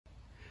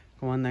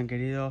¿Cómo andan,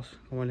 queridos?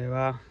 ¿Cómo les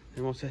va?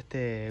 Tenemos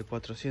este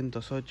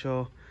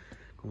 408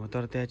 con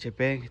motor THP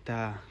que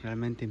está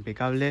realmente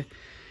impecable.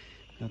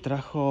 Lo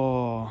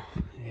trajo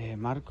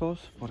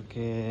Marcos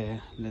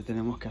porque le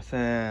tenemos que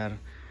hacer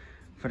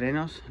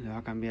frenos. Le va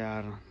a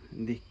cambiar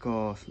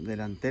discos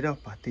delanteros,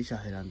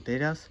 pastillas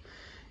delanteras.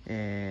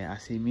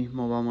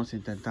 Asimismo vamos a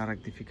intentar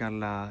rectificar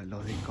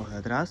los discos de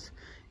atrás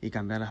y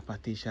cambiar las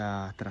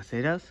pastillas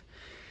traseras.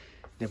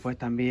 Después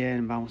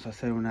también vamos a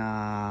hacer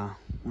una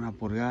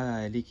purgada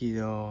de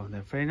líquido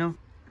del freno.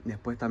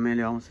 Después también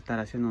le vamos a estar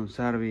haciendo un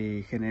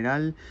service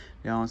general.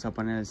 Le vamos a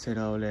poner el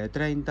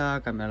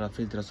 0W30, cambiar los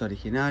filtros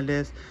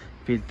originales,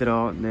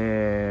 filtro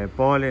de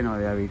polen o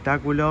de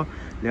habitáculo.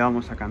 Le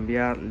vamos a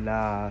cambiar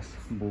las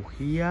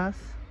bujías.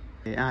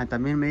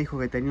 También me dijo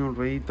que tenía un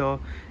ruidito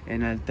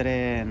en el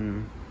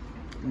tren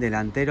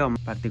delantero,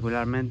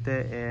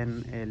 particularmente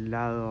en el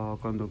lado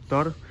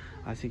conductor.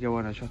 Así que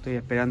bueno, yo estoy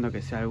esperando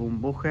que sea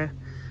algún buje,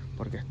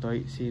 porque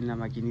estoy sin la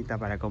maquinita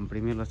para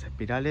comprimir los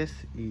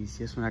espirales y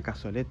si es una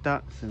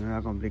cazoleta se me va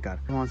a complicar.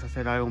 Vamos a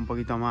hacer algo un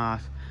poquito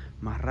más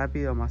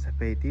rápido, más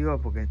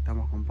expeditivo, porque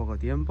estamos con poco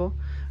tiempo.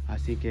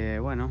 Así que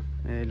bueno,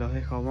 los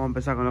dejo. Vamos a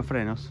empezar con los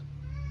frenos.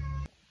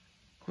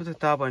 Justo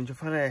estaba por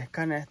enchufarle el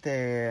escáner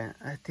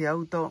a este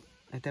auto.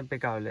 Está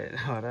impecable,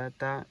 la verdad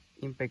está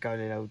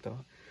impecable el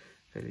auto.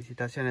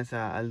 Felicitaciones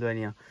al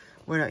dueño.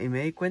 Bueno, y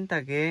me di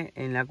cuenta que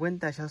en la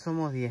cuenta ya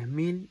somos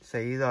 10.000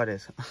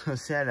 seguidores. O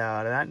sea,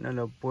 la verdad no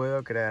lo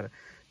puedo creer.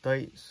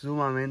 Estoy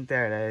sumamente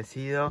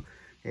agradecido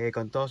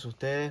con todos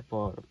ustedes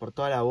por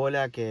toda la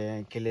bola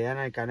que le dan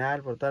al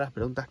canal, por todas las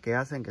preguntas que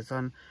hacen, que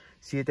son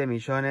 7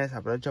 millones.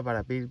 Aprovecho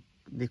para pedir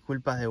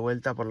disculpas de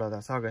vuelta por lo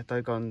atrasado que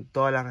estoy con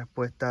todas las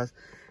respuestas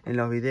en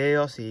los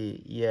videos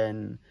y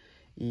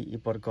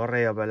por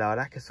correo, pero la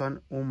verdad es que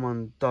son un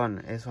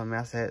montón. Eso me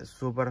hace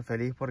súper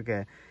feliz,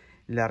 porque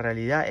la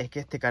realidad es que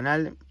este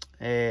canal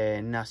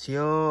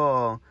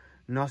nació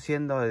no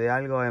siendo de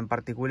algo en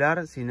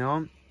particular,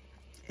 sino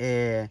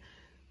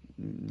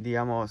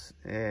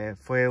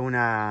fue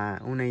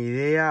una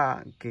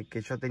idea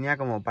que yo tenía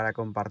como para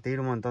compartir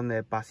un montón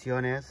de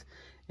pasiones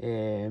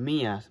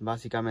mías,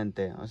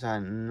 básicamente. O sea,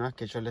 no es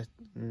que yo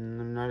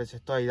no les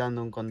estoy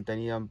dando un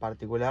contenido en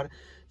particular,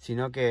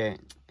 sino que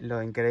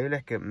lo increíble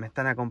es que me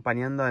están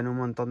acompañando en un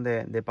montón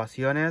de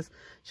pasiones,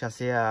 ya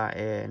sea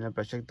en el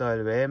proyecto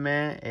del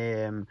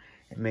BM,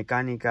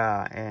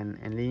 mecánica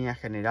en líneas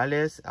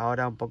generales,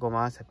 ahora un poco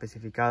más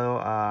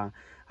especificado a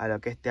lo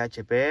que es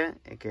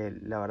THP, que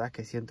la verdad es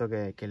que siento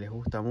que les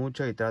gusta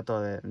mucho y trato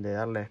de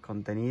darles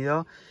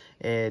contenido.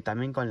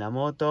 También con la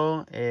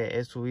moto,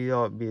 he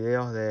subido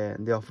videos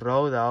de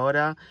off-road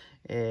ahora,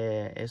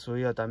 he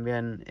subido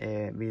también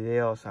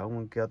videos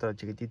algún que otro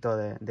chiquitito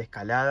de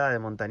escalada, de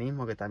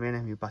montañismo, que también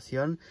es mi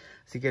pasión.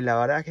 Así que la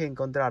verdad es que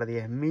encontrar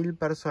 10.000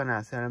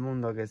 personas en el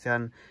mundo que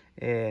sean,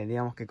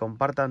 que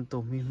compartan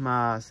tus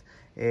mismas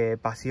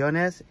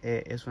pasiones,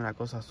 es una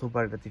cosa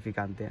súper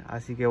gratificante.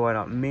 Así que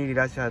bueno, mil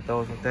gracias a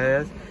todos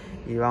ustedes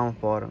y vamos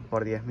por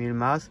 10.000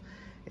 más.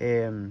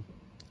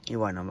 Y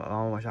bueno,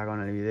 vamos ya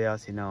con el video,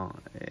 si no,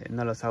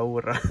 no los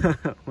aburro.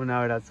 Un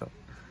abrazo.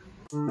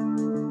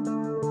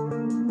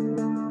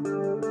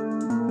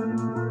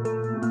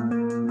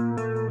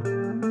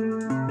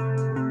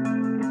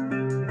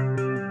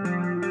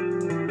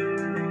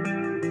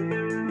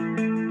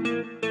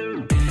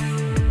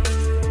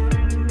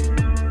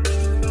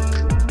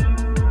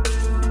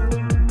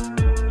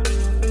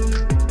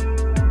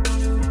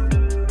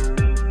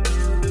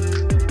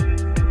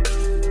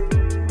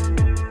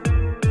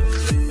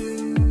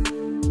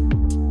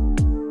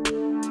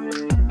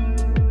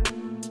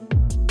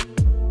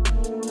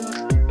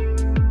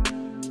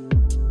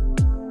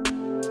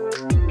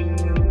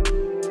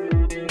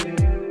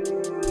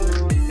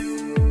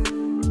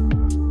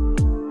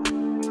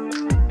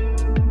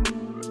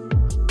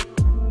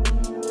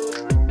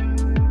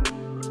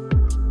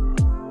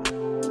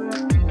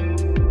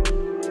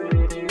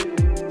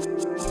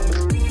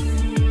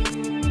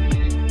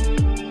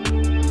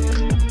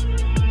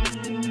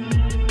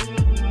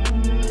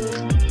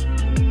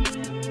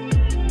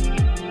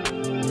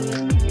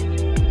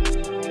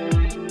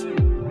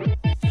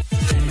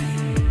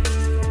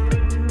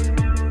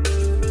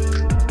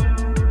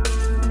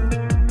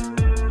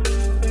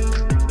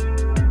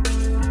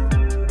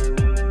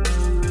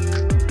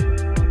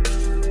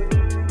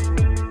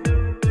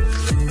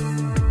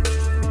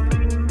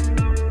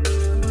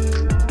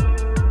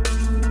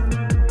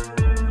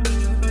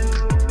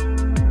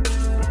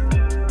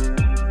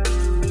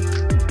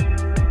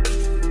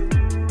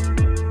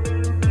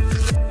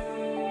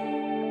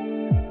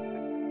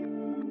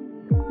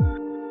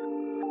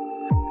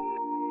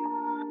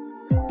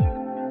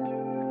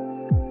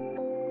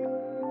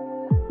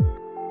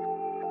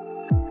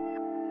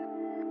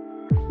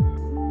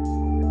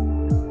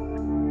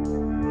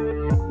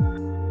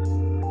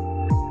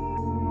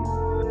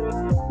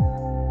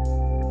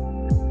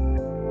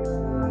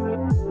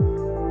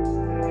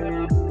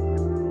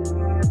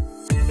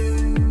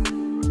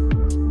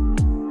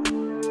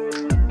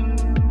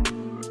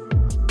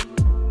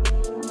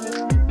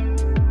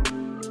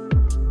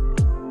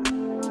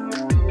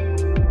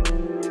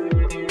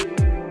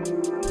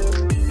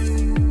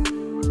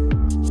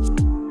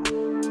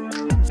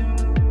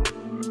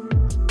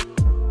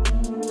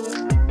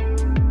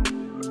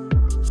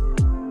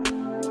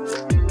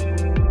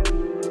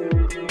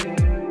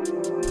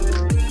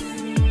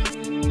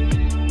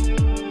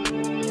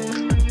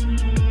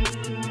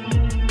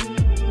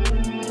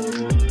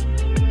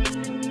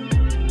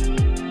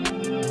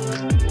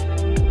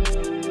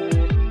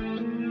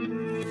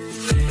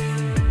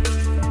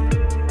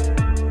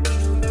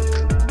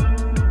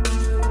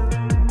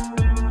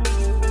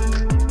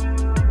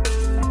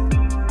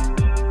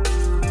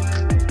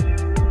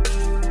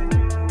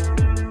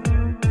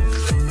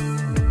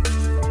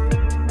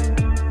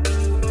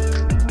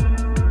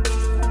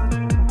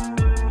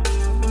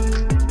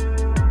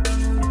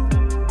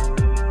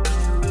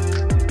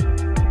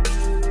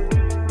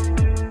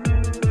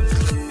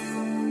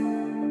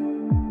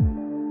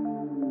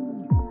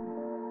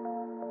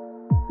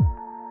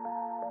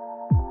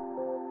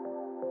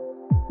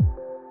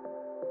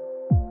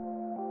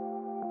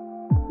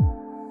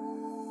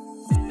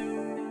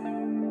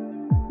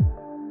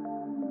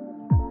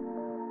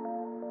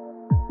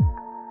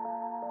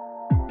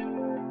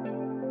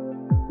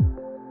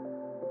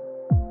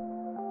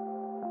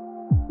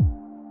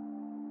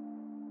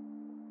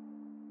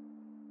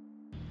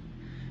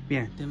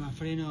 Bien, temas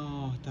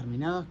frenos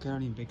terminados,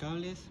 quedaron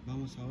impecables.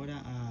 Vamos ahora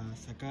a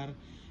sacar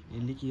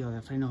el líquido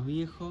de frenos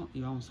viejo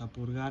y vamos a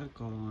purgar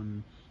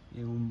con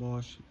un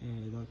Bosch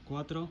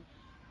 4.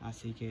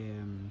 Así que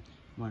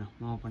bueno,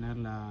 vamos a poner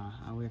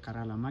voy a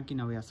cargar la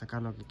máquina, voy a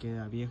sacar lo que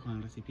queda viejo en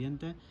el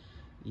recipiente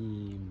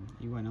y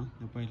bueno,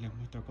 después les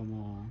muestro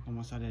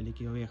cómo sale el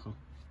líquido viejo.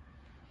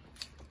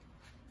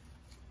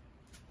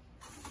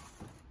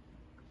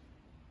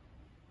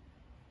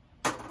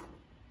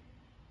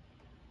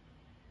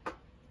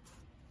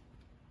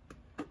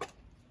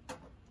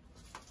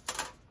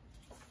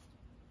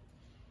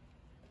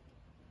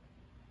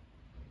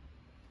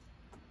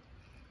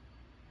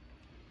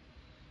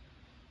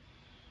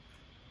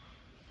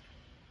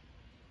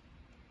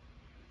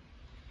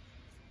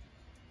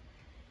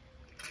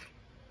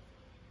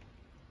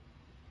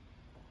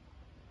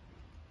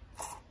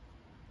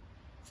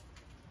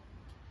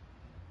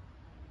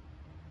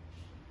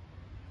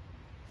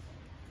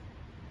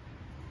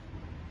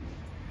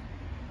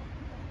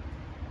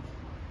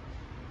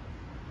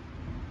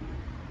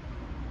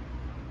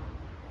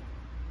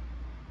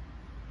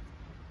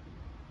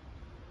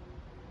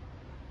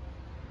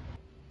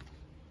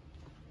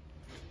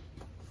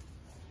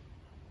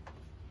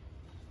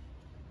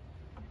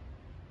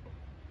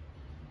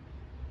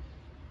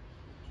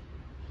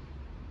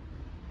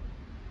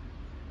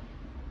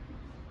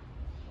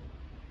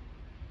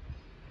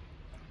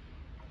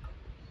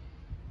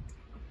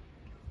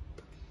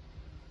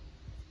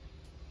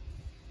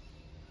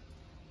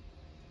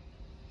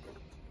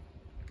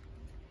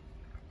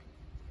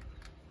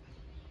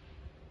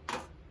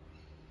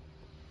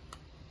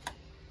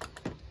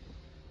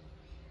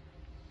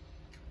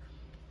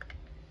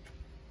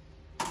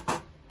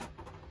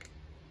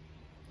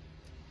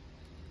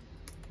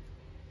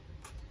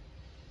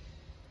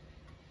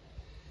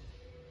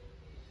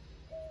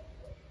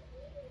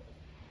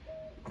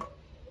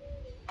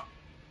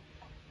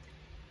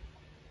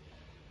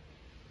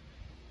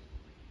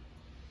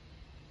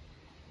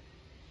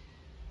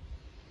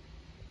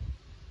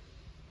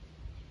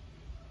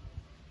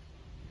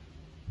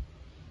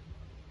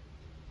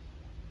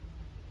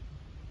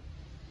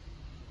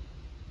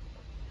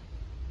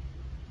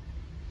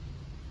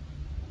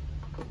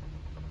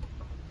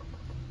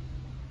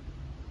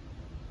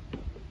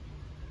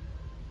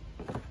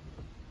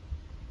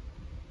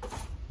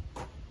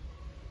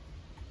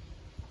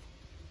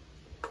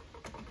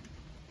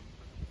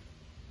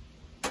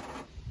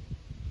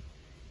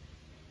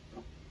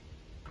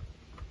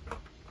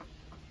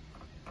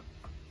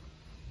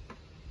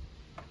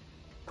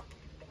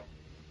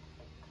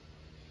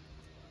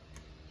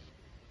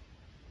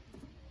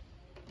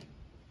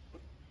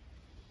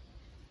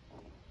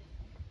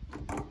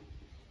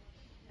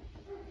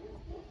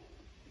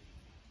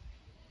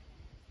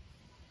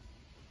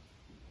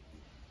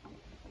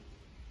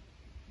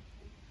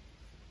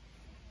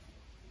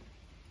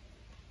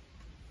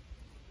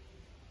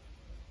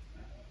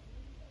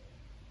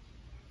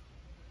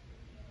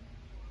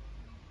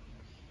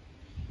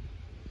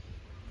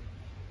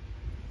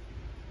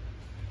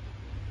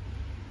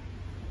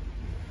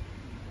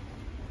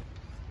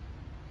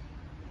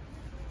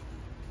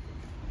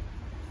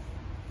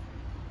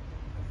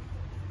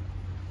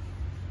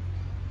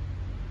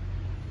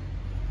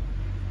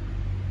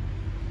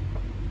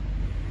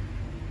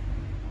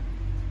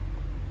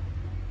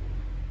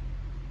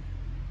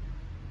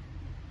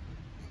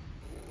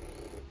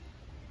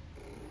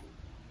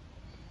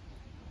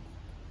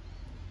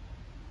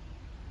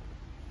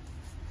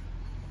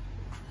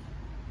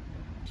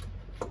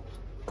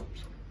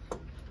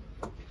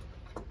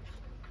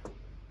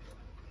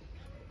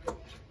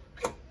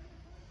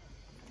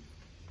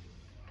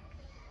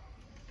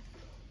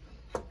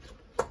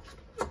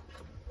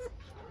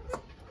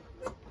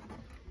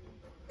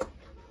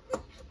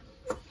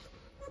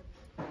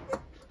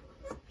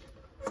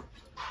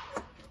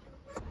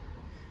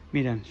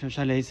 Miren, yo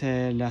ya le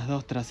hice las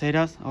dos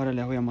traseras, ahora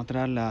les voy a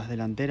mostrar las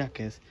delanteras,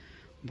 que es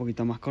un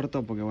poquito más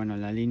corto porque bueno,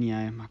 la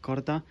línea es más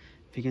corta.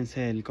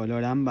 Fíjense el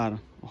color ámbar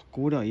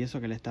oscuro y eso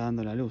que le está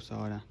dando la luz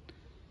ahora.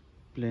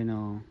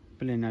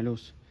 Plena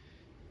luz.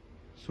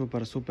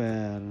 Súper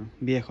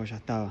viejo ya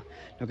estaba.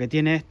 Lo que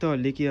tiene esto,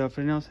 el líquido de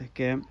frenos, es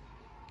que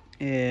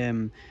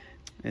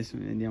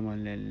digamos,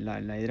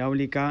 la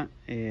hidráulica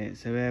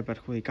se ve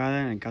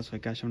perjudicada en el caso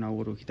de que haya una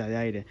burbujita de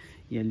aire,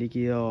 y el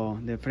líquido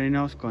de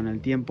frenos con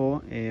el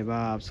tiempo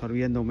va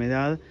absorbiendo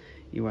humedad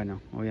y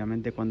bueno,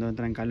 obviamente cuando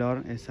entra en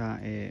calor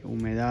esa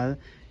humedad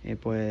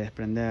puede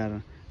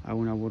desprender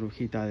alguna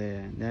burbujita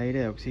de aire,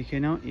 de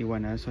oxígeno, y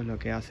bueno, eso es lo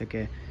que hace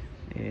que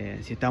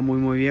si está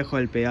muy viejo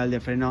el pedal de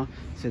freno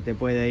se te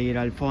puede ir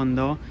al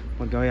fondo,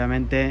 porque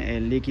obviamente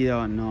el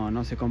líquido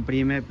no se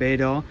comprime,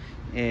 pero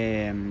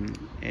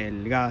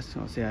el gas,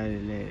 o sea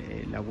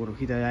la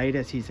burbujita de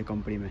aire sí se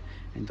comprime.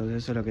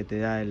 Entonces eso es lo que te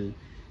da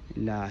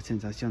la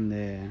sensación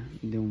de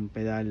un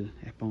pedal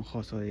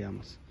esponjoso,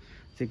 digamos.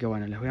 Así que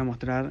bueno, les voy a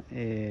mostrar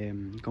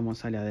cómo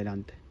sale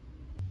adelante.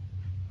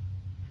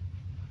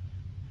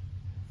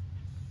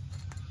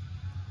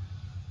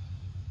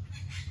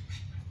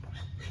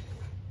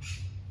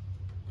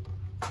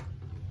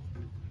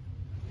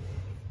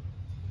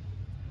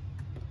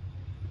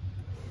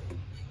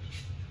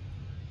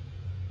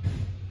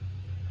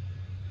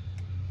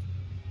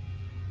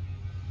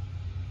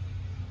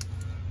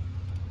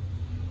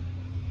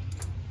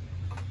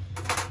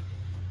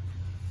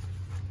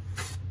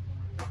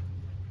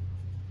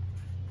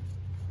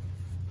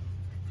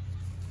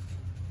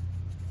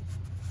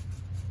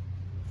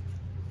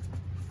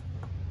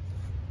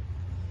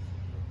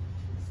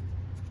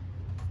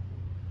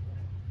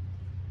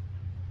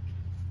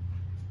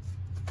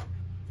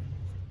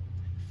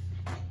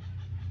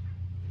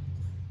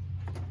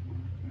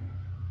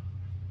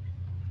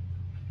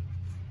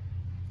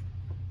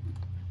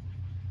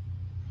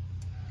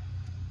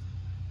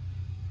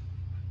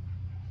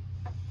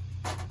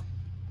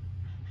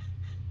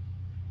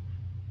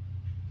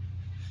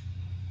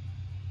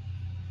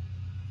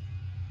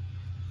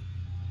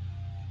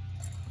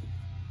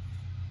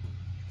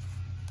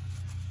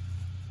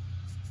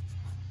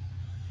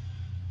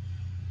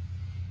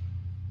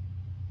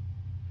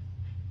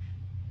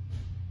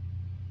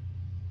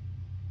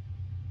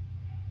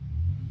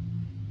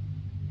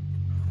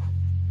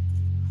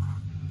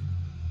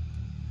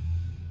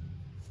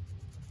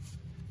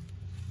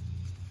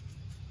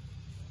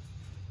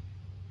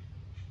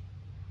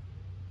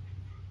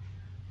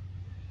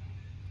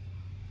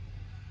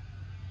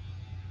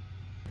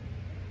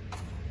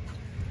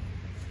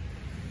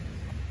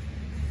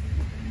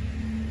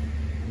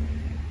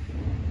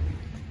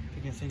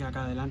 Fíjense que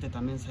acá adelante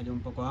también salió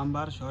un poco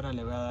ámbar. Yo ahora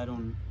le voy a dar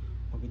un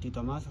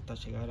poquitito más hasta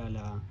llegar a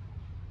la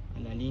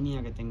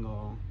línea que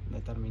tengo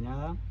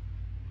determinada.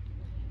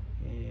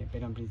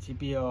 Pero en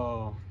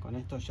principio con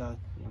esto ya,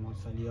 digamos,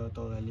 salió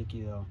todo el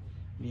líquido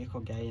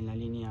viejo que hay en la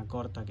línea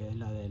corta, que es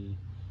la de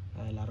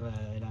la rueda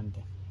de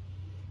adelante.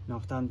 No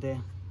obstante,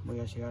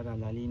 voy a llegar a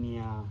la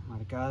línea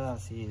marcada,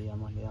 así,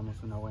 digamos, le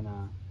damos una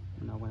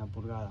buena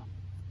purgada.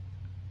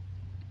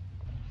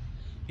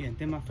 Bien,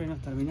 tema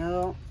frenos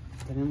terminado.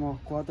 Tenemos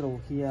 4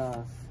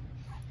 bujías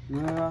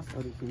nuevas,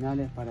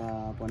 originales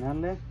para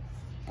ponerle.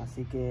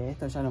 Así que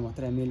esto ya lo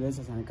mostré 1000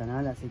 veces en el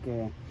canal, así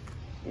que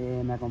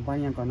me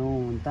acompañan con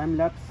un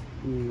timelapse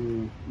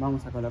y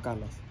vamos a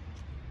colocarlas.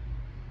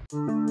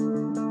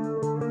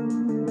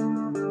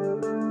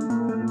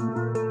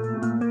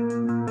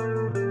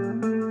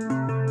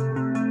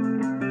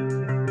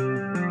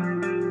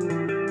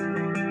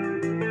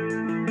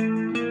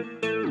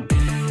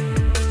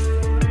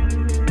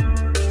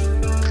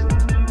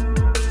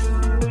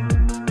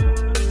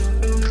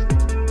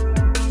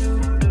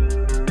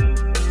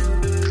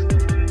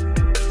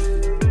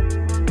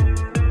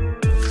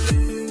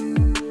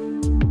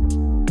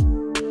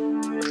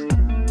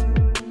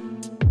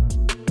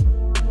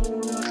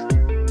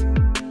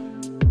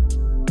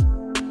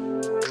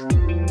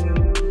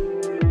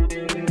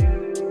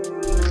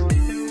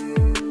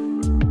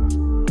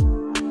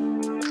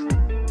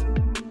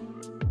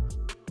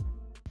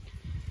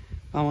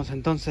 Vamos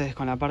entonces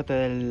con la parte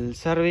del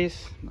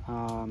service.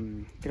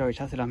 Creo que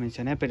ya se las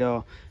mencioné,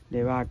 pero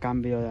le va a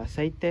cambio de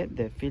aceite,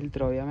 de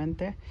filtro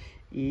obviamente,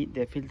 y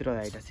de filtro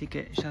de aire. Así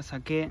que ya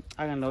saqué,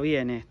 háganlo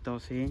bien esto,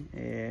 ¿sí?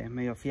 Es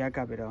medio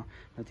fiaca, pero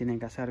lo tienen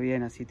que hacer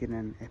bien, así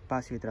tienen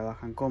espacio y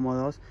trabajan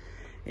cómodos.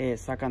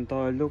 Sacan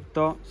todo el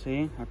ducto,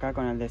 ¿sí? Acá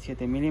con el de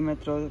 7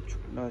 milímetros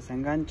lo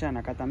desenganchan,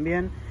 acá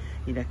también,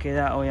 y les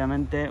queda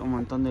obviamente un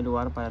montón de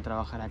lugar para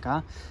trabajar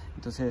acá.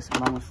 Entonces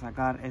vamos a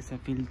sacar ese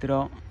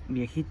filtro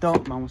viejito,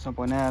 vamos a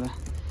poner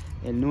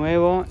el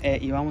nuevo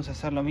y vamos a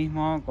hacer lo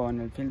mismo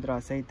con el filtro de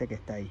aceite que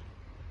está ahí.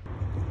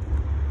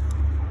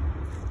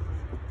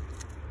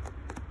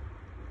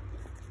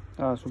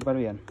 Estaba súper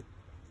bien,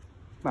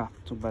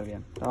 súper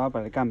bien, estaba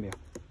para el cambio.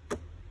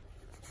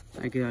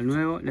 Ahí queda el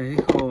nuevo. Les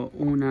dejo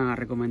una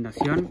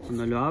recomendación: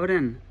 cuando lo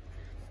abren,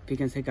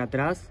 fíjense que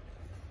atrás,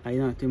 ahí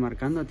donde estoy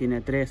marcando,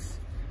 tiene 3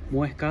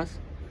 muescas.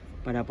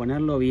 Para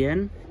ponerlo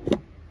bien,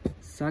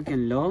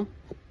 sáquenlo,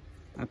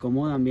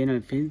 acomodan bien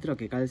el filtro,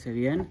 que calce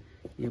bien,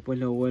 y después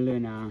lo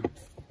vuelven a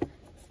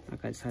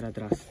calzar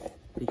atrás.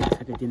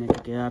 Fíjense que tiene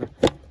que quedar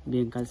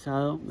bien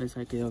calzado. ¿Ves?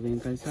 Ahí quedó bien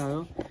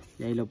calzado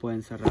y ahí lo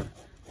pueden cerrar,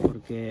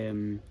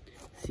 porque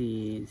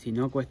si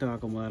no, cuesta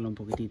acomodarlo un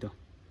poquitito.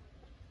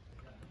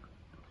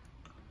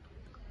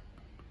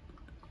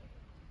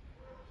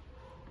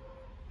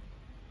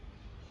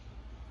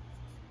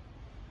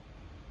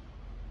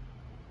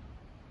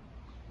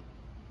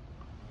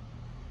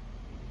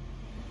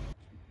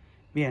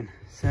 Bien,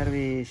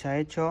 service ya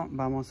hecho.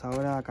 Vamos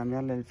ahora a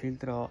cambiarle el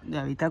filtro de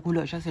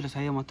habitáculo. Ya se los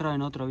había mostrado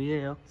en otro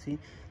video, ¿sí?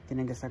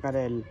 Tienen que sacar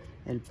el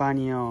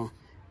paño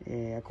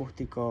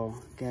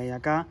acústico que hay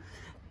acá.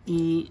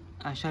 Y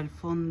allá al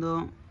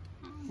fondo,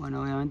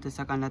 bueno, obviamente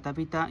sacan la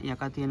tapita y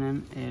acá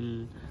tienen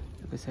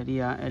lo que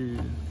sería el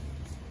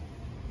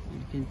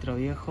filtro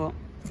viejo.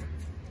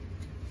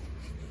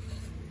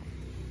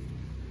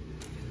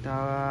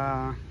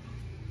 Estaba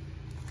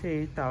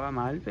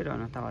mal, pero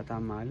no estaba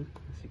tan mal.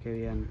 Así que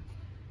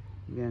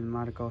bien,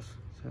 Marcos,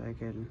 se ve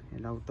que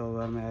el auto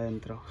duerme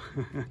adentro.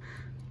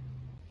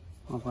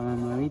 Vamos a poner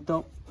el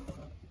nuevito.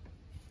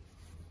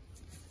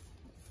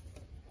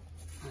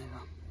 Ahí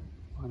va.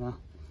 Ahora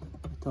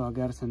esto va a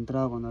quedar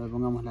centrado cuando le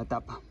pongamos la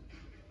tapa.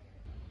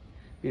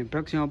 Bien,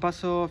 próximo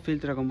paso,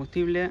 filtro de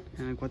combustible.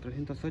 En el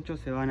 408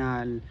 se van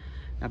a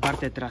la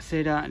parte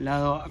trasera,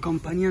 lado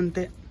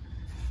acompañante.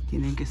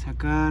 Tienen que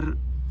sacar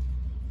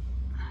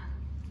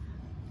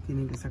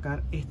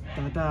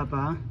esta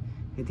tapa,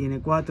 que tiene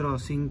 4 o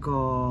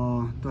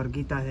 5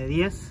 tuerquitas de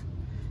 10,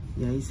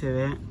 y ahí se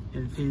ve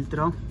el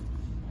filtro.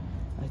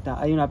 Ahí está,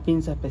 hay una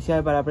pinza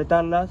especial para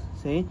apretarlas,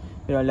 ¿sí?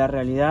 Pero la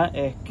realidad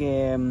es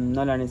que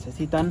no la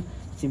necesitan,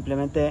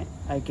 simplemente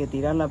hay que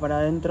tirarla para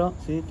adentro,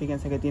 ¿sí?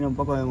 Fíjense que tiene un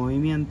poco de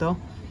movimiento,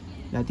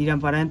 la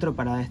tiran para adentro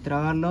para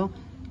destrabarlo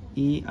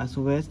y a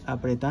su vez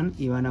apretan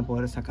y van a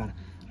poder sacar.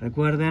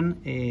 Recuerden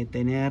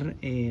tener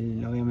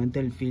obviamente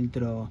el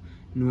filtro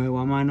nuevo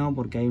a mano,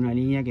 porque hay una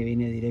línea que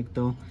viene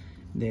directo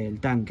del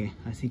tanque,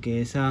 así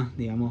que esa,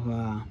 digamos,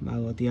 va a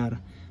gotear,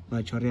 va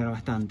a chorrear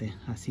bastante.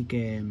 Así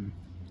que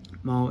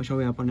yo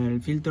voy a poner el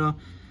filtro,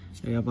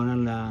 le voy a poner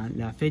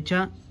la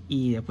fecha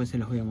y después se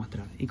los voy a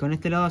mostrar. Y con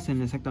este lado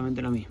hacen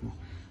exactamente lo mismo,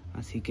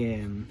 así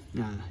que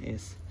nada,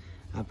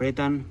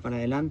 apretan para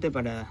adelante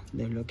para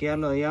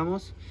desbloquearlo,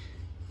 digamos,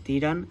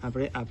 tiran,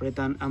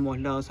 apretan ambos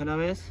lados a la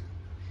vez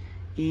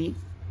y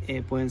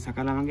pueden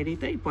sacar la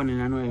manguerita y ponen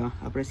la nueva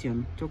a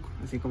presión, chuc,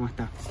 así como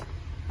está.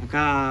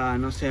 Acá,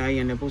 no sé,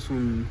 alguien le puso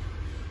un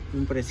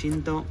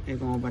precinto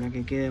como para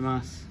que quede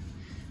más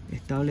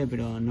estable,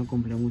 pero no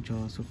cumple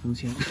mucho su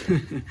función.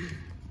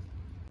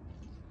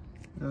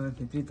 el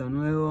filtrito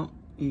nuevo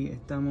y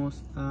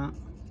estamos a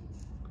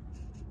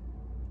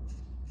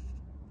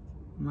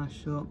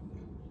mayo,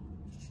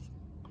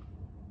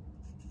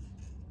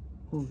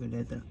 qué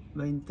letra,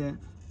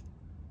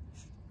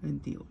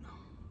 2021.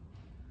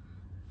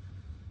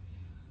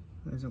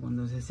 Por eso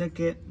cuando se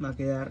seque va a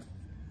quedar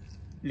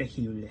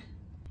legible.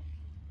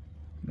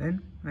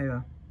 ¿Ven? Ahí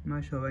va,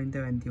 mayo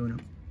 2021.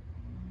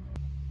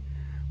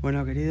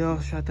 Bueno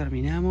queridos, ya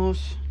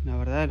terminamos. La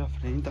verdad los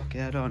frenitos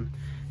quedaron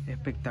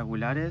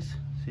espectaculares,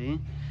 ¿sí?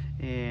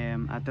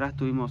 Atrás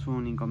tuvimos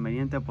un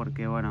inconveniente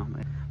porque bueno,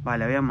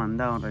 le habían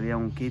mandado en realidad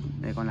un kit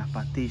con las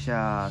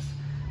pastillas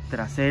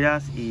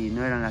traseras y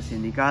no eran las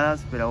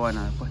indicadas, pero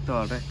bueno, después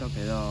todo el resto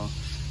quedó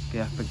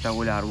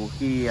espectacular.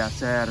 Bujías,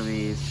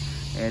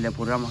 service, le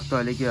purgamos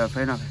todo el líquido de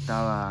frenos que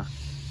estaba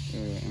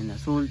en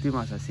las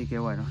últimas, así que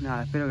bueno,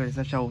 nada, espero que les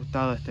haya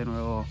gustado este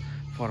nuevo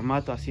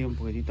formato, así un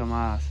poquitito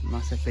más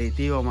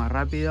expeditivo, más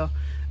rápido,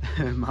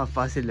 más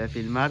fácil de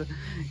filmar.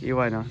 Y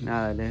bueno,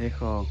 nada, les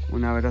dejo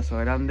un abrazo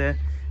grande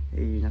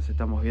y nos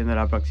estamos viendo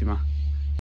la próxima.